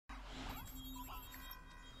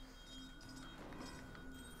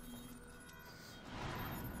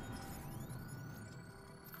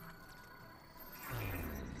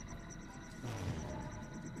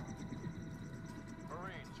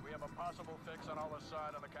attacks on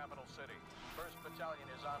Al-Assad and the capital city. 1st Battalion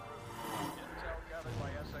is en route. Intel gathered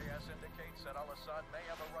by SAS indicates that Al-Assad may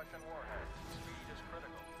have a Russian warhead. Speed is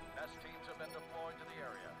critical. Nest teams have been deployed to the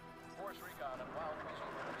area. Force recon and wild weasel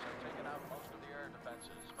units have taken out most of the air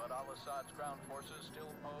defenses, but Al-Assad's ground forces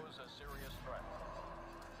still pose a serious threat.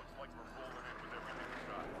 Looks like we're rolling in with everything we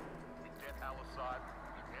got. We get Al-Assad,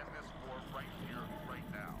 we end this war right here, right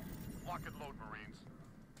now. Lock and load, Marines.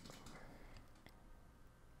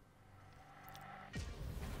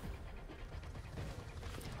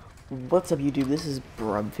 What's up YouTube, this is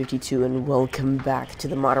Brub52 and welcome back to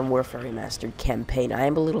the Modern Warfare Remastered campaign. I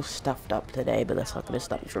am a little stuffed up today, but that's not going to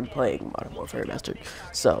stop me from playing Modern Warfare Remastered.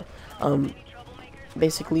 So,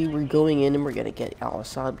 basically we're going in and we're going to get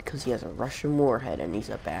Al-Assad because he has a Russian warhead and he's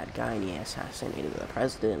a bad guy and he assassinated the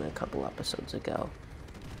president a couple episodes ago.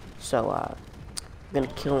 So, I'm going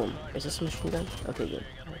to kill him. Is this a machine gun? Okay, good.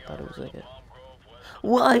 I thought it was like a...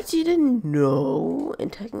 Well, I didn't know!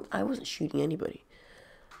 And technically, I wasn't shooting anybody.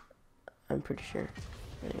 I'm pretty sure.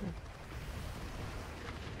 Anyway.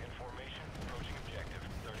 Information approaching objective.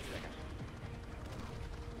 30 seconds.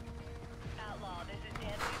 Outlaw, this is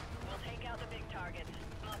Dancy. We'll take out the big targets.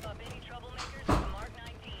 Mop up any troublemakers with Mark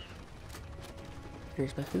 19.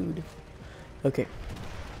 Here's my food. Okay.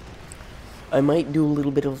 I might do a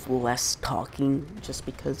little bit of less talking just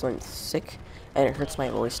because I'm sick and it hurts my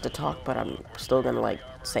voice to talk, but I'm still gonna like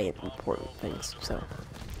say important things. So I'm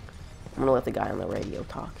gonna let the guy on the radio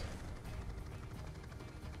talk.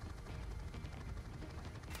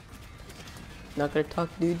 Not gonna talk,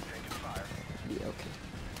 dude? Yeah, okay.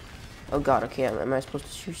 Oh god, okay, am I supposed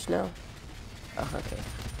to shoot now? Oh, okay.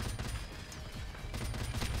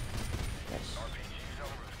 Nice.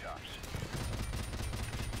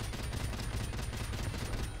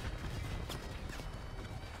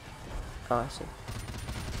 Oh, I see.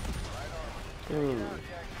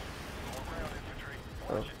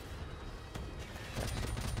 Oh.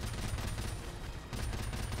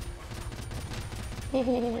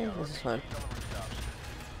 This is fun.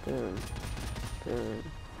 Boom. Boom.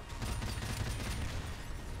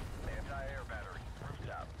 Anti-air battery.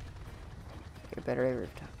 Rooftop. Your battery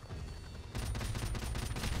rooftop.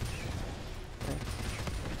 Okay.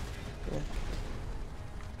 Yeah.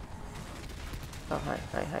 Oh, hi.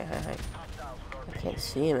 I can't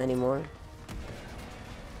see him anymore.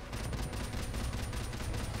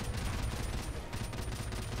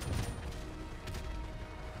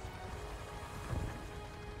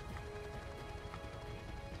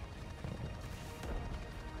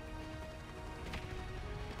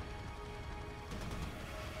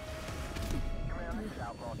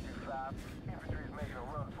 Outlaw 2-5. Infantry is making a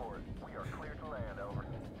run for it. We are clear to land, over.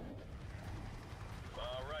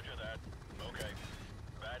 Roger that. Okay.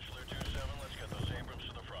 Bachelor 2-7, let's get those Abrams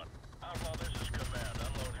to the front. Outlaw, this is command.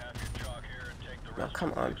 Unload half your chalk here and take the rest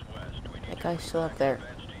come on. west. That guy's still up there.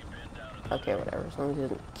 Okay, whatever. As long as he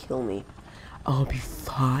doesn't kill me, I'll be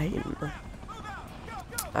fine.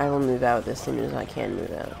 I will move out as soon as I can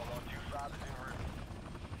move out.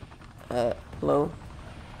 Hello?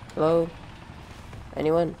 Hello?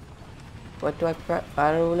 Anyone? What do I prep?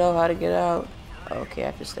 I don't know how to get out. Okay, I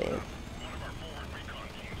have to stay in.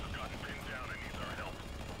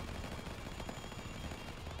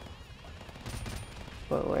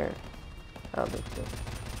 But where? Oh, let's go.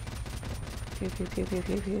 Pew pew pew pew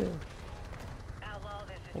pew pew. Outlaw,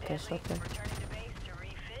 this is Okay, Dancy. stop there. Returning to base to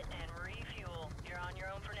refit and refuel. You're on your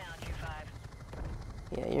own for now, 2-5.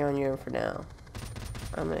 Yeah, you're on your own for now.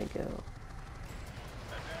 I'm gonna go.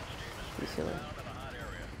 Be silly.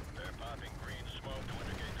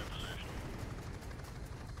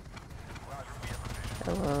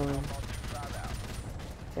 Hello.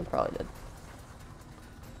 They probably did.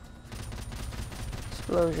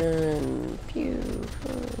 Explosion. Pew.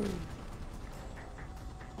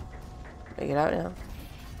 Can I get out now? What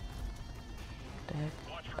the heck?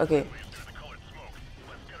 Okay.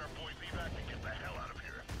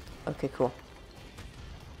 Okay, cool.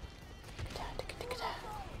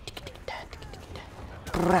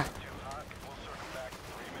 Brah.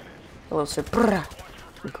 Hello, sir. Brah.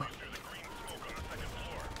 Okay.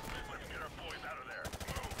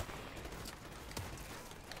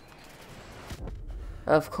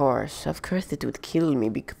 Of course it would kill me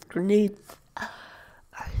because grenades are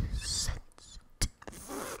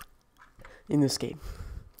sensitive in this game.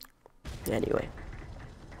 Anyway,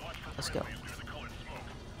 let's go.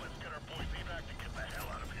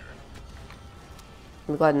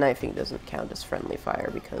 I'm glad knifing doesn't count as friendly fire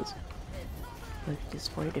because I'm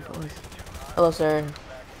disappointed if it was. Hello, sir.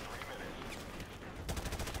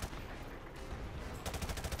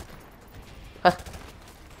 Huh.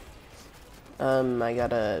 I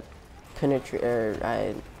gotta penetrate,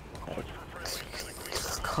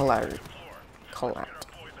 collat.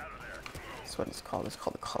 That's what it's called. It's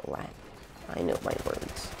called a collat. I know my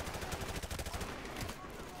words.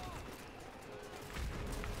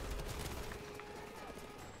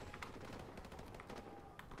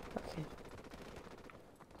 Okay.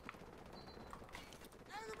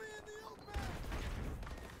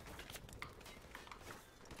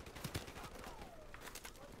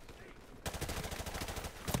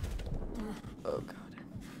 Oh god.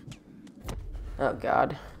 Oh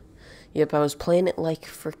god. Yep, I was playing it like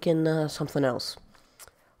frickin' something else.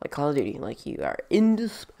 Like Call of Duty, like you are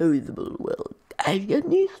indisposable. Well, I got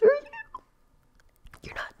news for you.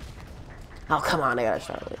 You're not. Oh, come on, I gotta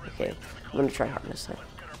start with it. Okay, I'm gonna try hard this time.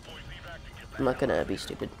 I'm not gonna be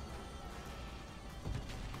stupid.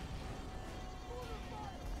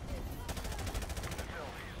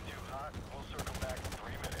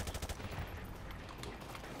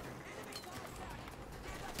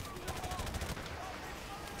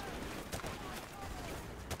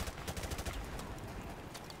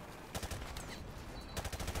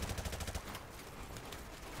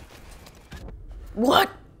 What?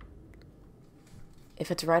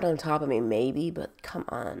 If it's right on top of me, maybe, but come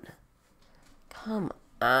on. Come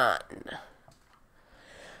on.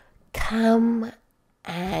 Come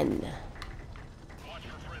on. Watch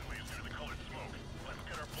for friendlies through the colored smoke. Let's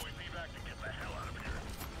get our boy back and get the hell out of here.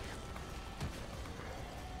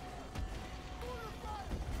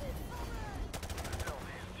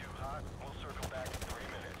 Facility is too hot. We'll circle back in 3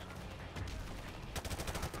 minutes.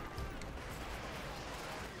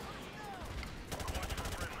 Watch for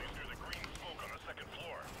friendlies through the green smoke on the second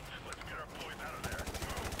floor. Let's get our boys out of there.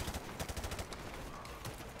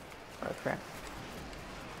 Oh, crap.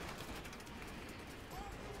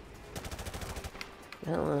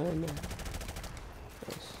 No.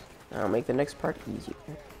 Yes. That'll make the next part easier.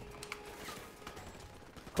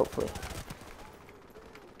 Hopefully.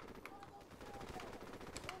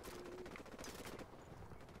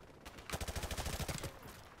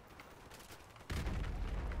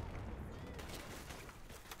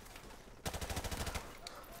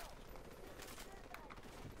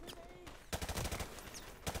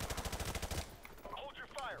 Hold your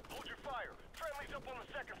fire! Hold your fire! Friendlies up on the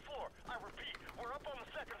second floor! I repeat, we're up on the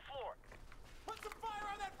second floor! Put some fire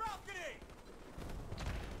on that balcony!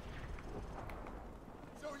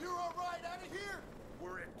 So you're alright out of here?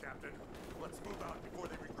 We're in, Captain. Let's move out before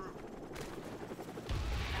they regroup.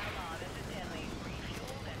 Outlaw, this is Deadly.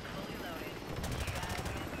 Refueled and fully loaded. You guys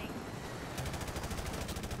with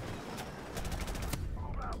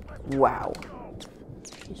me? Wow.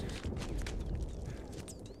 Jesus.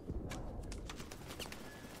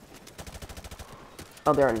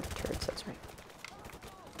 Oh, they're on turrets, that's right.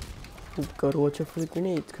 We've got to watch out for the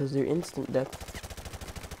grenades, because they're instant death.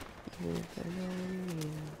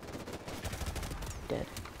 Dead.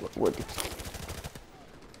 What?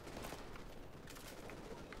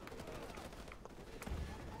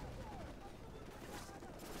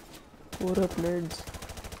 What up, nerds?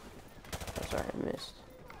 Oh, sorry, I missed.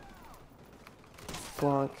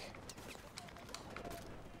 Block.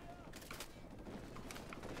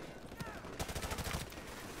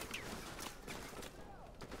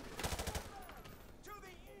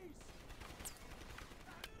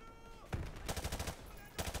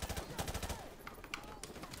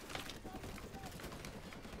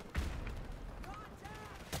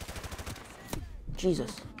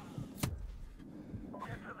 Jesus. Get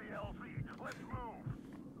to the LZ. Let's move.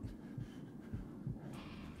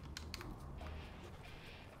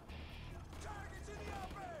 Targets in the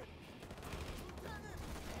open.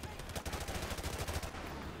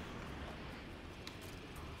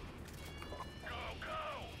 Go!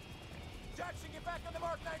 Jackson, get back on the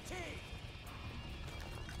Mark 19.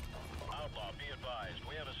 Outlaw, be advised.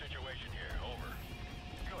 We have a situation here. Over.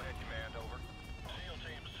 Go ahead, Command. Over. SEAL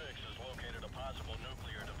Team 6 has located a possible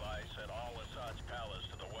nuclear device at Al-Assad's palace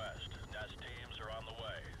to the west. NEST teams are on the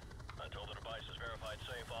way. Until the device is verified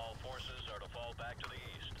safe, all forces are to fall back to the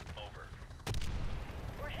east. Over.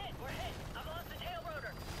 We're hit! We're hit! I've lost the tail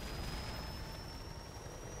rotor!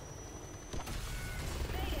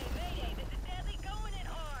 Mayday! Mayday! This is Deadly going in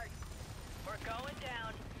hard! We're going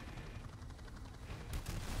down.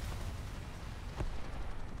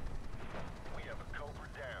 We have a Cobra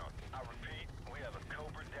down. I repeat, we have a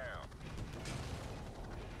Cobra down.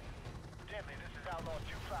 Deadly, this is Outlaw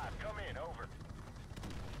 2-5. Come in, over.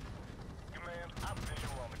 Command, I'm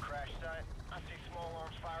visual on the crash site. I see small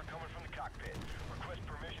arms fire coming from the cockpit. Request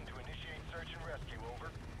permission to initiate search and rescue, over.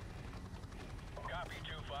 Copy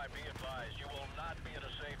 2-5, be advised. You will not be at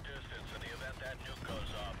a safe distance in the event that nuke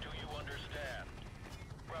goes off. Do you understand?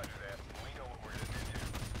 Roger that.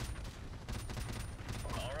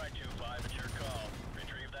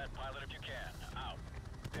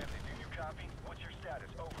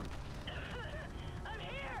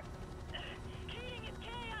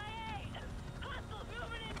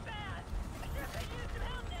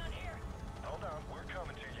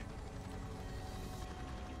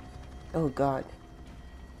 Oh god.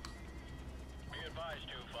 Be advised,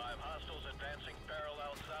 2-5. Hostiles advancing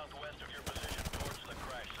parallel southwest of your position towards the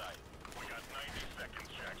crash site. We got 90 seconds,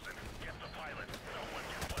 Jackson. Get the pilot. No one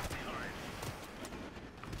gets left behind.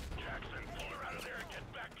 Jackson, pull her out of there and get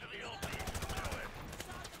back to the LZ. Do it.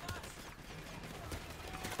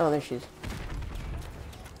 Oh, there she is.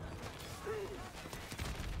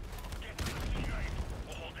 Get to the C-9.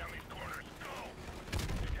 We'll hold down these corners. Go.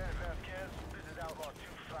 Lieutenant Vasquez, this is Outlaw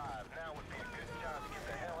 2-5. Now would be a good time to get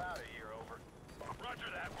the hell out of here, over. Roger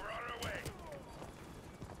that. We're on our way.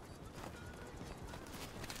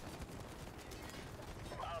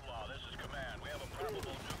 Outlaw, this is Command. We have a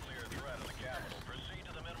probable nuclear threat in the capital. Proceed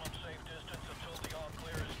to the minimum safe distance until the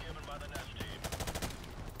all-clear is given by the nest team.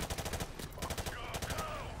 Go, go.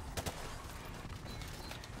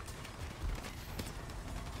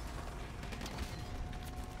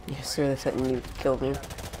 Yes, sir, that's that nuke killed me.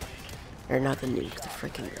 Or not the nuke, the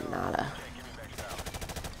freaking Granada.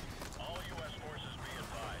 All U.S. forces be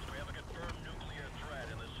advised. We have a confirmed nuclear threat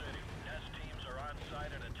in the city. Nest teams are on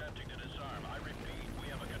site and attempting to disarm. I repeat, we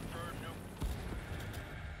have a confirmed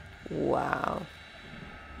nuclear. Wow.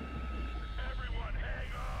 Everyone,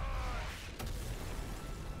 hang on.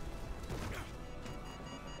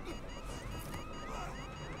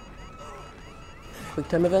 Quick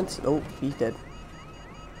time events? Oh, he's dead.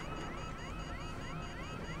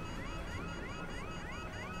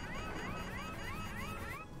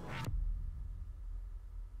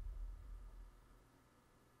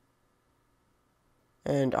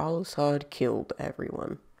 And Al-Assad killed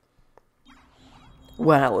everyone.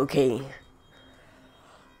 Wow, okay.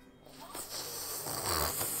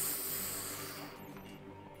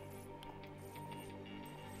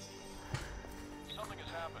 Something has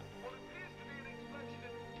happened.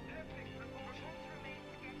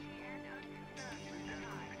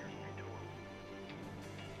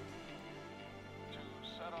 To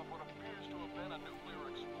set off what appears to have been a nuclear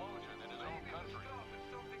explosion in his own country.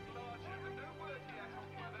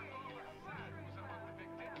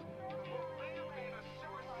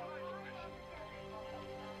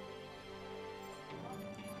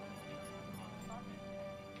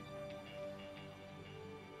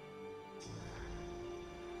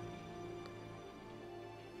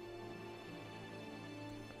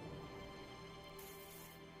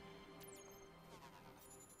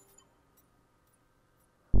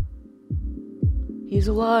 He's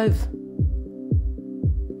alive.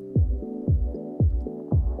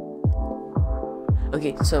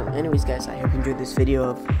 Okay, so anyways guys, I hope you enjoyed this video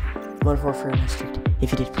of Modern Warfare Remastered.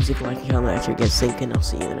 If you did, please leave a like and comment after you guys think, and I'll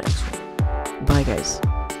see you in the next one. Bye guys.